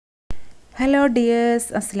Hello dears,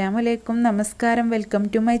 അസ്സലാമു അലൈക്കും, നമസ്കാരം. Welcome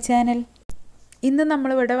to my channel. ഇന്ന്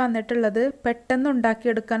നമ്മളിവിടെ വന്നിട്ടുള്ളത് പെട്ടെന്ന്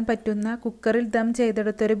ഉണ്ടാക്കിയെടുക്കാൻ പറ്റുന്ന കുക്കറിൽ ദം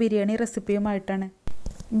ചെയ്തെടുത്തൊരു ബിരിയാണി റെസിപ്പിയുമായിട്ടാണ്.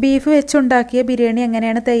 ബീഫ് വെച്ചുണ്ടാക്കിയ ബിരിയാണി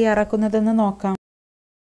എങ്ങനെയാണ് തയ്യാറാക്കുന്നതെന്ന് നോക്കാം.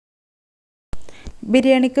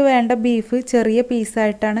 ബിരിയാണിക്ക് വേണ്ട ബീഫ് ചെറിയ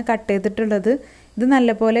പീസായിട്ടാണ് കട്ട് ചെയ്തിട്ടുള്ളത്. ഇത്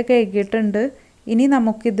നല്ലപോലെ കഴുകിയിട്ടുണ്ട്. ഇനി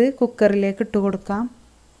നമുക്കിത് കുക്കറിലേക്ക് ഇട്ട് കൊടുക്കാം.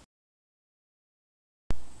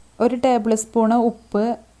 1 ടേബിൾ സ്പൂണ് ഉപ്പ്,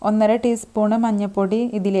 1.5 ടീസ്പൂണ് മഞ്ഞൾപ്പൊടി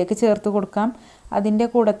ഇതിലേക്ക് ചേർത്ത് കൊടുക്കാം. അതിൻ്റെ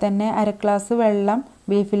കൂടെ തന്നെ 1/2 ഗ്ലാസ് വെള്ളം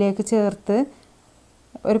ബീഫിലേക്ക് ചേർത്ത്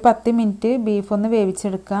ഒരു 10 മിനിറ്റ് ബീഫ് ഒന്ന്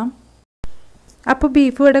വേവിച്ചെടുക്കാം. അപ്പോൾ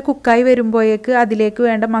ബീഫ് ഇവിടെ കുക്കായി വരുമ്പോഴേക്ക് അതിലേക്ക്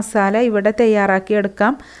വേണ്ട മസാല ഇവിടെ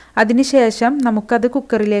തയ്യാറാക്കിയെടുക്കാം. അതിനുശേഷം നമുക്കത്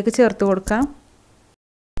കുക്കറിലേക്ക് ചേർത്ത് കൊടുക്കാം.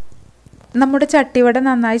 നമ്മുടെ ചട്ടി ഇവിടെ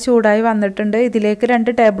നന്നായി ചൂടായി വന്നിട്ടുണ്ട്. ഇതിലേക്ക്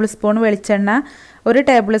 2 ടേബിൾ സ്പൂൺ വെളിച്ചെണ്ണ, 1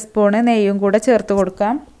 ടേബിൾ സ്പൂണ് നെയ്യും കൂടെ ചേർത്ത്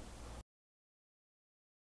കൊടുക്കാം.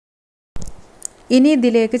 ഇനി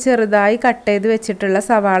ഇതിലേക്ക് ചെറുതായി കട്ട് ചെയ്ത് വെച്ചിട്ടുള്ള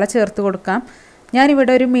സവാള ചേർത്ത് കൊടുക്കാം.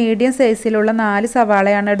 ഞാനിവിടെ ഒരു മീഡിയം സൈസിലുള്ള 4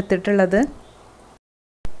 സവാളയാണ് എടുത്തിട്ടുള്ളത്.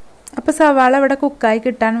 അപ്പോൾ സവാള ഇവിടെ കുക്കായി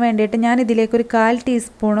കിട്ടാൻ വേണ്ടിയിട്ട് ഞാൻ ഇതിലേക്ക് ഒരു 1/4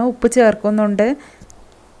 ടീസ്പൂണ് ഉപ്പ് ചേർക്കുന്നുണ്ട്.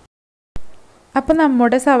 അപ്പോൾ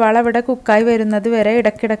നമ്മുടെ സവാള ഇവിടെ കുക്കായി വരുന്നത് വരെ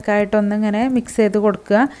ഇടയ്ക്കിടയ്ക്കായിട്ടൊന്നിങ്ങനെ മിക്സ് ചെയ്ത്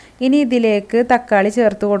കൊടുക്കുക. ഇനി ഇതിലേക്ക് തക്കാളി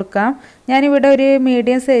ചേർത്ത് കൊടുക്കാം. ഞാനിവിടെ ഒരു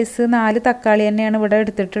മീഡിയം സൈസ് 4 തക്കാളി തന്നെയാണ് ഇവിടെ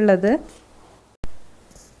എടുത്തിട്ടുള്ളത്.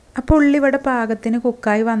 അപ്പോൾ ഉള്ളി ഇവിടെ പാകത്തിന്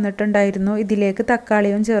കുക്കായി വന്നിട്ടുണ്ടായിരുന്നു. ഇതിലേക്ക്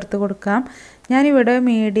തക്കാളിയും ചേർത്ത് കൊടുക്കാം. ഞാനിവിടെ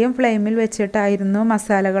മീഡിയം ഫ്ലെയിമിൽ വെച്ചിട്ടായിരുന്നു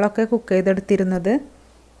മസാലകളൊക്കെ കുക്ക് ചെയ്തെടുത്തിരുന്നത്.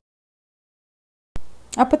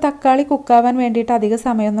 അപ്പോൾ തക്കാളി കുക്കാവാൻ വേണ്ടിയിട്ട് അധിക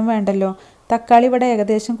സമയമൊന്നും വേണ്ടല്ലോ. തക്കാളി ഇവിടെ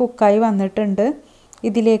ഏകദേശം കുക്കായി വന്നിട്ടുണ്ട്.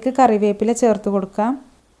 ഇതിലേക്ക് കറിവേപ്പില ചേർത്ത് കൊടുക്കാം.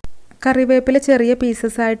 കറിവേപ്പില ചെറിയ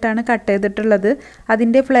പീസസ് ആയിട്ടാണ് കട്ട് ചെയ്തിട്ടുള്ളത്.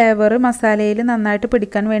 അതിൻ്റെ ഫ്ലേവർ മസാലയിൽ നന്നായിട്ട്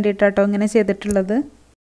പിടിക്കാൻ വേണ്ടിയിട്ടാട്ടോ ഇങ്ങനെ ചെയ്തിട്ടുള്ളത്.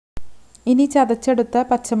 ഇനി ചതച്ചെടുത്ത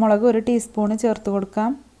പച്ചമുളക് 1 ടീസ്പൂണ് ചേർത്ത് കൊടുക്കാം.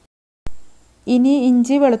 ഇനി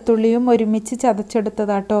ഇഞ്ചി വെളുത്തുള്ളിയും ഒരുമിച്ച്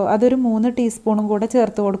ചതച്ചെടുത്തതാട്ടോ, അതൊരു 3 ടീസ്പൂണും കൂടെ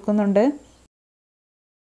ചേർത്ത് കൊടുക്കുന്നുണ്ട്.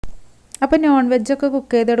 അപ്പോൾ നോൺ വെജൊക്കെ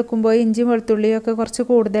കുക്ക് ചെയ്തെടുക്കുമ്പോൾ ഇഞ്ചി വെളുത്തുള്ളിയൊക്കെ കുറച്ച്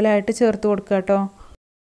കൂടുതലായിട്ട് ചേർത്ത് കൊടുക്കുക കേട്ടോ.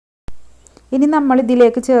 ഇനി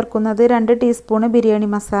നമ്മളിതിലേക്ക് ചേർക്കുന്നത് 2 ടീസ്പൂണ് ബിരിയാണി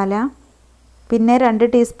മസാല, പിന്നെ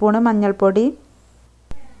 2 ടീസ്പൂണ് മഞ്ഞൾപ്പൊടി.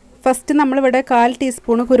 ഫസ്റ്റ് നമ്മളിവിടെ 1/4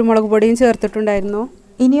 ടീസ്പൂണ് കുരുമുളക് പൊടിയും ചേർത്തിട്ടുണ്ടായിരുന്നു.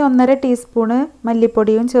 ഇനി 1.5 ടീസ്പൂണ്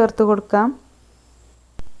മല്ലിപ്പൊടിയും ചേർത്ത് കൊടുക്കാം.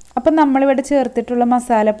 അപ്പം നമ്മളിവിടെ ചേർത്തിട്ടുള്ള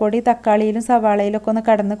മസാലപ്പൊടി തക്കാളിയിലും സവാളയിലൊക്കെ ഒന്ന്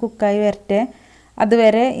കടന്ന് കുക്കായി വരട്ടെ.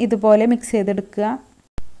 അതുവരെ ഇതുപോലെ മിക്സ് ചെയ്തെടുക്കുക.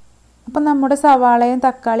 അപ്പം നമ്മുടെ സവാളയും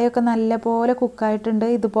തക്കാളിയൊക്കെ നല്ലപോലെ കുക്കായിട്ടുണ്ട്.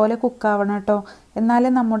 ഇതുപോലെ കുക്കാവണം കേട്ടോ, എന്നാലേ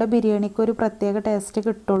നമ്മുടെ ബിരിയാണിക്ക് ഒരു പ്രത്യേക ടേസ്റ്റ്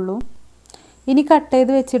കിട്ടുള്ളൂ. ഇനി കട്ട്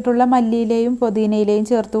ചെയ്ത് വെച്ചിട്ടുള്ള മല്ലിയിലയും പുതിനയിലയും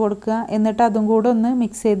ചേർത്ത് കൊടുക്കുക. എന്നിട്ട് അതും കൂടെ ഒന്ന്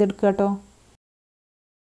മിക്സ് ചെയ്തെടുക്കുക കേട്ടോ.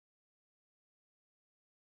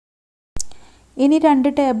 ഇനി 2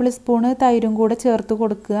 ടേബിൾ സ്പൂണ് തൈരും കൂടെ ചേർത്ത്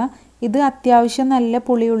കൊടുക്കുക. ഇത് അത്യാവശ്യം നല്ല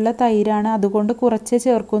പുളിയുള്ള തൈരാണ്, അതുകൊണ്ട് കുറച്ചേ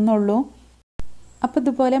ചേർക്കുന്നുള്ളൂ. അപ്പോൾ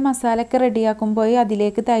ഇതുപോലെ മസാലയൊക്കെ റെഡിയാക്കുമ്പോൾ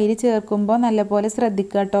അതിലേക്ക് തൈര് ചേർക്കുമ്പോൾ നല്ലപോലെ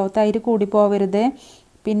ശ്രദ്ധിക്കുക കേട്ടോ, തൈര് കൂടി പോവരുത്.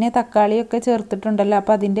 പിന്നെ തക്കാളിയൊക്കെ ചേർത്തിട്ടുണ്ടല്ലോ,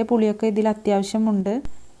 അപ്പോൾ അതിൻ്റെ പുളിയൊക്കെ ഇതിൽ അത്യാവശ്യമുണ്ട്.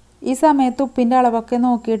 ഈ സമയത്ത് ഉപ്പിൻ്റെ അളവൊക്കെ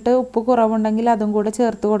നോക്കിയിട്ട് ഉപ്പ് കുറവുണ്ടെങ്കിൽ അതും കൂടെ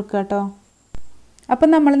ചേർത്ത് കൊടുക്കുക കേട്ടോ. അപ്പം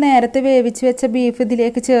നമ്മൾ നേരത്തെ വേവിച്ച് വെച്ച ബീഫ്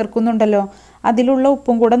ഇതിലേക്ക് ചേർക്കുന്നുണ്ടല്ലോ, അതിലുള്ള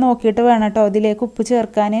ഉപ്പും കൂടെ നോക്കിയിട്ട് വേണം കേട്ടോ ഇതിലേക്ക് ഉപ്പ്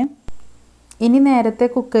ചേർക്കാൻ. ഇനി നേരത്തെ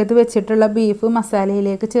കുക്ക് ചെയ്ത് വെച്ചിട്ടുള്ള ബീഫ്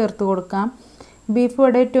മസാലയിലേക്ക് ചേർത്ത് കൊടുക്കാം. ബീഫ്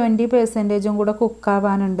ഇവിടെ 20% കൂടെ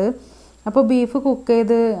കുക്കാവാനുണ്ട്. അപ്പോൾ ബീഫ് കുക്ക്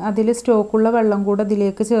ചെയ്ത് അതിൽ സ്റ്റോക്കുള്ള വെള്ളം കൂടെ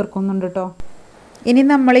ഇതിലേക്ക് ചേർക്കുന്നുണ്ട് കേട്ടോ. ഇനി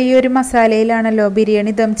നമ്മൾ ഈ ഒരു മസാലയിലാണല്ലോ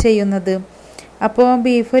ബിരിയാണി ദം ചെയ്യുന്നത്. അപ്പോൾ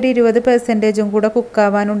ബീഫ് ഒരു 20% കൂടെ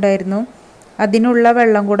കുക്കാവാനുണ്ടായിരുന്നു. അതിനുള്ള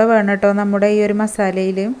വെള്ളം കൂടെ വേണം കേട്ടോ നമ്മുടെ ഈ ഒരു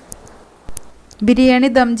മസാലയിൽ. ബിരിയാണി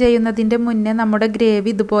ദം ചെയ്യുന്നതിൻ്റെ മുന്നേ നമ്മുടെ ഗ്രേവി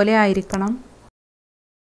ഇതുപോലെ ആയിരിക്കണം.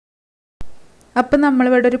 അപ്പം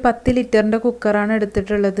നമ്മളിവിടെ ഒരു 10 ലിറ്ററിൻ്റെ കുക്കറാണ്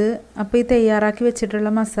എടുത്തിട്ടുള്ളത്. അപ്പോൾ ഈ തയ്യാറാക്കി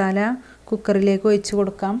വെച്ചിട്ടുള്ള മസാല കുക്കറിലേക്ക് ഒഴിച്ച്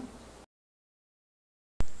കൊടുക്കാം.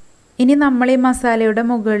 ഇനി നമ്മൾ ഈ മസാലയുടെ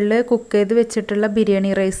മുകളിൽ കുക്ക് ചെയ്ത് വെച്ചിട്ടുള്ള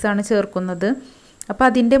ബിരിയാണി റൈസാണ് ചേർക്കുന്നത്. അപ്പോൾ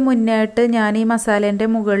അതിൻ്റെ മുന്നായിട്ട് ഞാൻ ഈ മസാലേൻ്റെ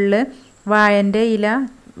മുകളിൽ വാഴൻ്റെ ഇല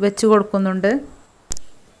വെച്ച് കൊടുക്കുന്നുണ്ട്.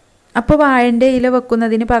 അപ്പോൾ വാഴൻ്റെ ഇല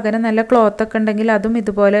വെക്കുന്നതിന് പകരം നല്ല ക്ലോത്തൊക്കെ ഉണ്ടെങ്കിൽ അതും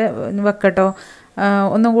ഇതുപോലെ വെക്കട്ടോ.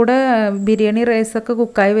 ഒന്നും കൂടെ ബിരിയാണി റൈസൊക്കെ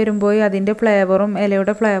കുക്കായി വരുമ്പോൾ അതിൻ്റെ ഫ്ലേവറും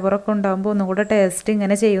ഇലയുടെ ഫ്ലേവറൊക്കെ ഉണ്ടാകുമ്പോൾ ഒന്നും കൂടെ ടേസ്റ്റ്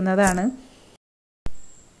ഇങ്ങനെ ചെയ്യുന്നതാണ്.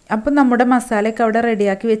 അപ്പം നമ്മുടെ മസാലയൊക്കെ അവിടെ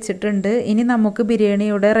റെഡിയാക്കി വെച്ചിട്ടുണ്ട്. ഇനി നമുക്ക്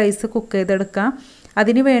ബിരിയാണിയുടെ റൈസ് കുക്ക് ചെയ്തെടുക്കാം.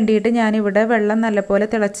 അതിന് വേണ്ടിയിട്ട് ഞാനിവിടെ വെള്ളം നല്ലപോലെ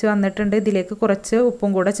തിളച്ച് വന്നിട്ടുണ്ട്. ഇതിലേക്ക് കുറച്ച്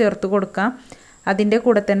ഉപ്പും കൂടെ ചേർത്ത് കൊടുക്കാം. അതിൻ്റെ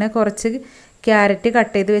കൂടെ തന്നെ കുറച്ച് ക്യാരറ്റ്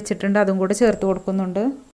കട്ട് ചെയ്ത് വെച്ചിട്ടുണ്ട്, അതും കൂടെ ചേർത്ത് കൊടുക്കുന്നുണ്ട്.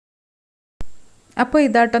 അപ്പോൾ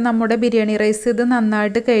ഇതാട്ടോ നമ്മുടെ ബിരിയാണി റൈസ്. ഇത്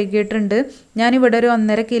നന്നായിട്ട് കഴുകിയിട്ടുണ്ട്. ഞാനിവിടെ ഒരു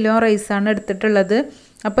 1.5 കിലോ റൈസാണ് എടുത്തിട്ടുള്ളത്.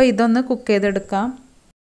 അപ്പോൾ ഇതൊന്ന് കുക്ക് ചെയ്തെടുക്കാം.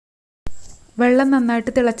 വെള്ളം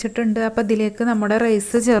നന്നായിട്ട് തിളച്ചിട്ടുണ്ട്. അപ്പോൾ ഇതിലേക്ക് നമ്മുടെ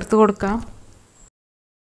റൈസ് ചേർത്ത് കൊടുക്കാം.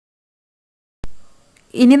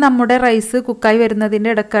 ഇനി നമ്മുടെ റൈസ് കുക്കായി വരുന്നതിൻ്റെ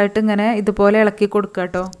ഇടയ്ക്കായിട്ട് ഇങ്ങനെ ഇതുപോലെ ഇളക്കി കൊടുക്കുക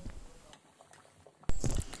കേട്ടോ.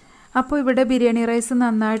 അപ്പോൾ ഇവിടെ ബിരിയാണി റൈസ്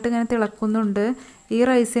നന്നായിട്ട് ഇങ്ങനെ തിളക്കുന്നുണ്ട്. ഈ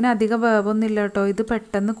റൈസിന് അധികം വേവൊന്നുമില്ല കേട്ടോ, ഇത്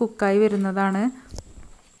പെട്ടെന്ന് കുക്കായി വരുന്നതാണ്.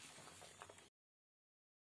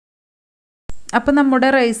 അപ്പോൾ നമ്മുടെ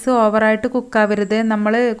റൈസ് ഓവറായിട്ട് കുക്കാവരുത്.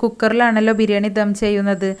 നമ്മൾ കുക്കറിലാണല്ലോ ബിരിയാണി ദം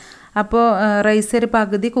ചെയ്യുന്നത്. അപ്പോൾ റൈസ് ഒരു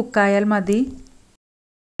പകുതി കുക്കായാൽ മതി.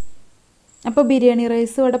 അപ്പോൾ ബിരിയാണി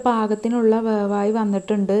റൈസ് ഇവിടെ പാകത്തിനുള്ള വേവായി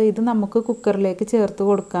വന്നിട്ടുണ്ട്. ഇത് നമുക്ക് കുക്കറിലേക്ക് ചേർത്ത്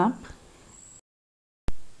കൊടുക്കാം.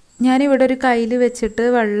 ഞാനിവിടെ ഒരു കയ്യിൽ വെച്ചിട്ട്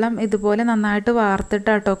വെള്ളം ഇതുപോലെ നന്നായിട്ട്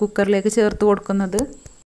വാർത്തിട്ടാട്ടോ കുക്കറിലേക്ക് ചേർത്ത് കൊടുക്കുന്നത്.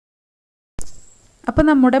 അപ്പോൾ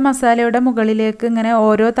നമ്മുടെ മസാലയുടെ മുകളിലേക്ക് ഇങ്ങനെ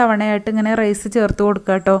ഓരോ തവണയായിട്ട് ഇങ്ങനെ റൈസ് ചേർത്ത്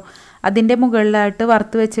കൊടുക്കുക കേട്ടോ. അതിൻ്റെ മുകളിലായിട്ട്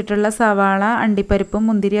വറുത്ത് വെച്ചിട്ടുള്ള സവാള, അണ്ടിപ്പരിപ്പും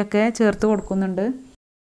മുന്തിരിയൊക്കെ ചേർത്ത് കൊടുക്കുന്നുണ്ട്.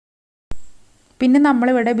 പിന്നെ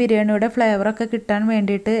നമ്മളിവിടെ ബിരിയാണിയുടെ ഫ്ലേവറൊക്കെ കിട്ടാൻ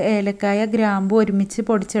വേണ്ടിയിട്ട് ഏലക്കായ, ഗ്രാമ്പു ഒരുമിച്ച്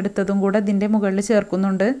പൊടിച്ചെടുത്തതും കൂടെ ഇതിൻ്റെ മുകളിൽ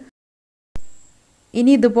ചേർക്കുന്നുണ്ട്.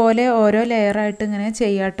 ഇനി ഇതുപോലെ ഓരോ ലെയറായിട്ട് ഇങ്ങനെ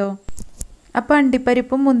ചെയ്യാട്ടോ. അപ്പോൾ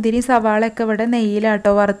അണ്ടിപ്പരിപ്പും മുന്തിരി സവാളയൊക്കെ ഇവിടെ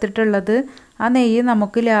നെയ്യിലാട്ടോ വറുത്തിട്ടുള്ളത്. ആ നെയ്യ്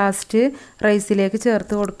നമുക്ക് ലാസ്റ്റ് റൈസിലേക്ക്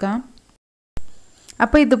ചേർത്ത് കൊടുക്കാം.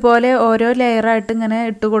 അപ്പോൾ ഇതുപോലെ ഓരോ ലെയറായിട്ട് ഇങ്ങനെ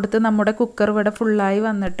ഇട്ട് കൊടുത്ത് നമ്മുടെ കുക്കർ ഇവിടെ ഫുള്ളായി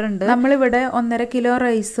വന്നിട്ടുണ്ട്. നമ്മളിവിടെ 1.5 കിലോ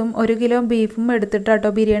റൈസും 1 കിലോ ബീഫും എടുത്തിട്ടാട്ടോ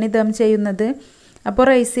ബിരിയാണി ദം ചെയ്യുന്നത്. അപ്പോൾ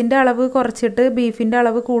റൈസിൻ്റെ അളവ് കുറച്ചിട്ട് ബീഫിൻ്റെ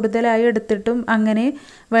അളവ് കൂടുതലായി എടുത്തിട്ടും അങ്ങനെ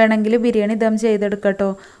വേണമെങ്കിൽ ബിരിയാണി ദം ചെയ്തെടുക്കട്ടോ.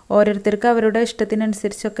 ഓരോരുത്തർക്ക് അവരുടെ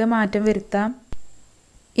ഇഷ്ടത്തിനനുസരിച്ചൊക്കെ മാറ്റം വരുത്താം.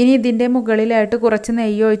 ഇനി ഇതിൻ്റെ മുകളിലായിട്ട് കുറച്ച്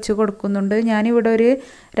നെയ്യ് ഒഴിച്ച് കൊടുക്കുന്നുണ്ട്. ഞാനിവിടെ ഒരു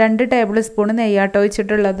 2 ടേബിൾ സ്പൂൺ നെയ്യാട്ടോ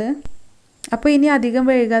ഒഴിച്ചിട്ടുള്ളത്. അപ്പോൾ ഇനി അധികം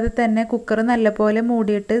വൈകാതെ തന്നെ കുക്കർ നല്ലപോലെ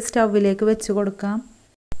മൂടിയിട്ട് സ്റ്റൗവിലേക്ക് വെച്ച് കൊടുക്കാം.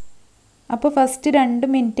 അപ്പോൾ ഫസ്റ്റ് 2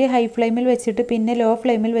 മിനിറ്റ് ഹൈ ഫ്ലെയിമിൽ വെച്ചിട്ട് പിന്നെ ലോ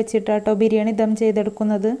ഫ്ലെയിമിൽ വെച്ചിട്ടാട്ടോ ബിരിയാണി ദം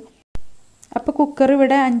ചെയ്തെടുക്കുന്നത്. അപ്പോൾ കുക്കർ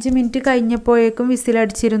ഇവിടെ 5 മിനിറ്റ് കഴിഞ്ഞപ്പോഴേക്കും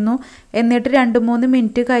വിസിലടിച്ചിരുന്നു. എന്നിട്ട് 2-3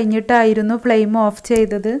 മിനിറ്റ് കഴിഞ്ഞിട്ടായിരുന്നു ഫ്ലെയിം ഓഫ്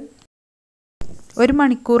ചെയ്തത്. 1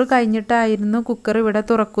 മണിക്കൂർ കഴിഞ്ഞിട്ടായിരുന്നു കുക്കർ ഇവിടെ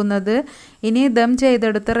തുറക്കുന്നത്. ഇനി ദം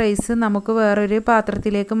ചെയ്തെടുത്ത റൈസ് നമുക്ക് വേറൊരു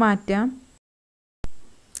പാത്രത്തിലേക്ക് മാറ്റാം.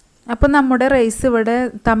 അപ്പോൾ നമ്മുടെ റൈസ് ഇവിടെ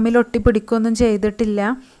തമ്മിൽ ഒട്ടിപ്പിടിക്കുകയൊന്നും ചെയ്തിട്ടില്ല.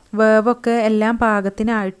 വേവൊക്കെ എല്ലാം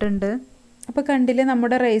പാകത്തിനായിട്ടുണ്ട്. അപ്പോൾ കണ്ടില്ലേ,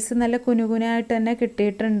 നമ്മുടെ റൈസ് നല്ല കുനുകുനായിട്ട് തന്നെ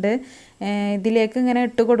കിട്ടിയിട്ടുണ്ട്. ഇതിലേക്ക് ഇങ്ങനെ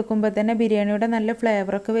ഇട്ട് കൊടുക്കുമ്പോൾ തന്നെ ബിരിയാണിയുടെ നല്ല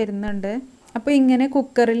ഫ്ലേവറൊക്കെ വരുന്നുണ്ട്. അപ്പോൾ ഇങ്ങനെ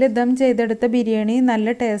കുക്കറിൽ ദം ചെയ്തെടുത്ത ബിരിയാണി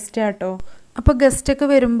നല്ല ടേസ്റ്റാട്ടോ. അപ്പോൾ ഗസ്റ്റൊക്കെ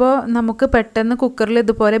വരുമ്പോൾ നമുക്ക് പെട്ടെന്ന് കുക്കറിൽ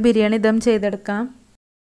ഇതുപോലെ ബിരിയാണി ദം ചെയ്തെടുക്കാം.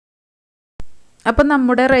 അപ്പം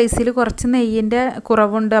നമ്മുടെ റൈസിൽ കുറച്ച് നെയ്യിൻ്റെ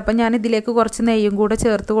കുറവുണ്ട്. അപ്പം ഞാൻ ഇതിലേക്ക് കുറച്ച് നെയ്യും കൂടെ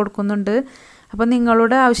ചേർത്ത് കൊടുക്കുന്നുണ്ട്. അപ്പം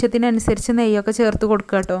നിങ്ങളുടെ ആവശ്യത്തിനനുസരിച്ച് നെയ്യൊക്കെ ചേർത്ത്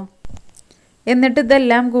കൊടുക്കുക കേട്ടോ. എന്നിട്ട്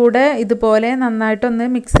ഇതെല്ലാം കൂടെ ഇതുപോലെ നന്നായിട്ടൊന്ന്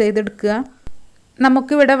മിക്സ് ചെയ്തെടുക്കുക.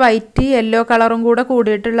 നമുക്കിവിടെ വൈറ്റ് യെല്ലോ കളറും കൂടെ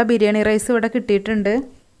കൂടിയിട്ടുള്ള ബിരിയാണി റൈസ് ഇവിടെ കിട്ടിയിട്ടുണ്ട്.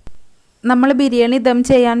 നമ്മൾ ബിരിയാണി ദം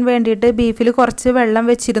ചെയ്യാൻ വേണ്ടിയിട്ട് ബീഫിൽ കുറച്ച് വെള്ളം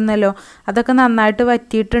വെച്ചിരുന്നല്ലോ, അതൊക്കെ നന്നായിട്ട്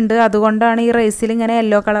വറ്റിയിട്ടുണ്ട്. അതുകൊണ്ടാണ് ഈ റൈസിൽ ഇങ്ങനെ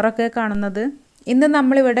യെല്ലോ കളറൊക്കെ കാണുന്നത്. ഇന്ന്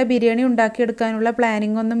നമ്മളിവിടെ ബിരിയാണി ഉണ്ടാക്കിയെടുക്കാനുള്ള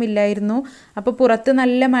പ്ലാനിങ് ഒന്നും ഇല്ലായിരുന്നു. അപ്പോൾ പുറത്ത്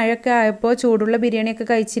നല്ല മഴയൊക്കെ ആയപ്പോൾ ചൂടുള്ള ബിരിയാണിയൊക്കെ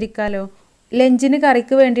കഴിച്ചിരിക്കാമല്ലോ. ലഞ്ചിന്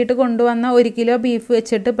കറിക്ക് വേണ്ടിയിട്ട് കൊണ്ടുവന്ന 1 കിലോ ബീഫ്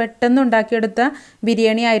വെച്ചിട്ട് പെട്ടെന്ന് ഉണ്ടാക്കിയെടുത്ത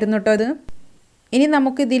ബിരിയാണി ആയിരുന്നു കേട്ടോ അത്. ഇനി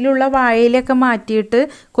നമുക്ക് ഇതിലുള്ള വാഴയിലൊക്കെ മാറ്റിയിട്ട്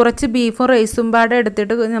കുറച്ച് ബീഫും റൈസും പാടെ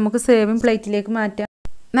എടുത്തിട്ട് നമുക്ക് സേവിങ് പ്ലേറ്റിലേക്ക് മാറ്റാം.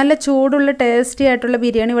 നല്ല ചൂടുള്ള ടേസ്റ്റി ആയിട്ടുള്ള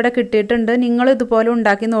ബിരിയാണി ഇവിടെ കിട്ടിയിട്ടുണ്ട്. നിങ്ങൾ ഇതുപോലെ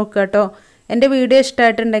ഉണ്ടാക്കി നോക്കുക കേട്ടോ. എൻ്റെ വീഡിയോ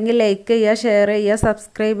ഇഷ്ടമായിട്ടുണ്ടെങ്കിൽ ലൈക്ക് ചെയ്യുക, ഷെയർ ചെയ്യുക,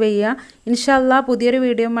 സബ്സ്ക്രൈബ് ചെയ്യുക. ഇൻഷാ അല്ലാഹ് പുതിയൊരു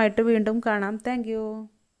വീഡിയോ ആയിട്ട് വീണ്ടും കാണാം. താങ്ക്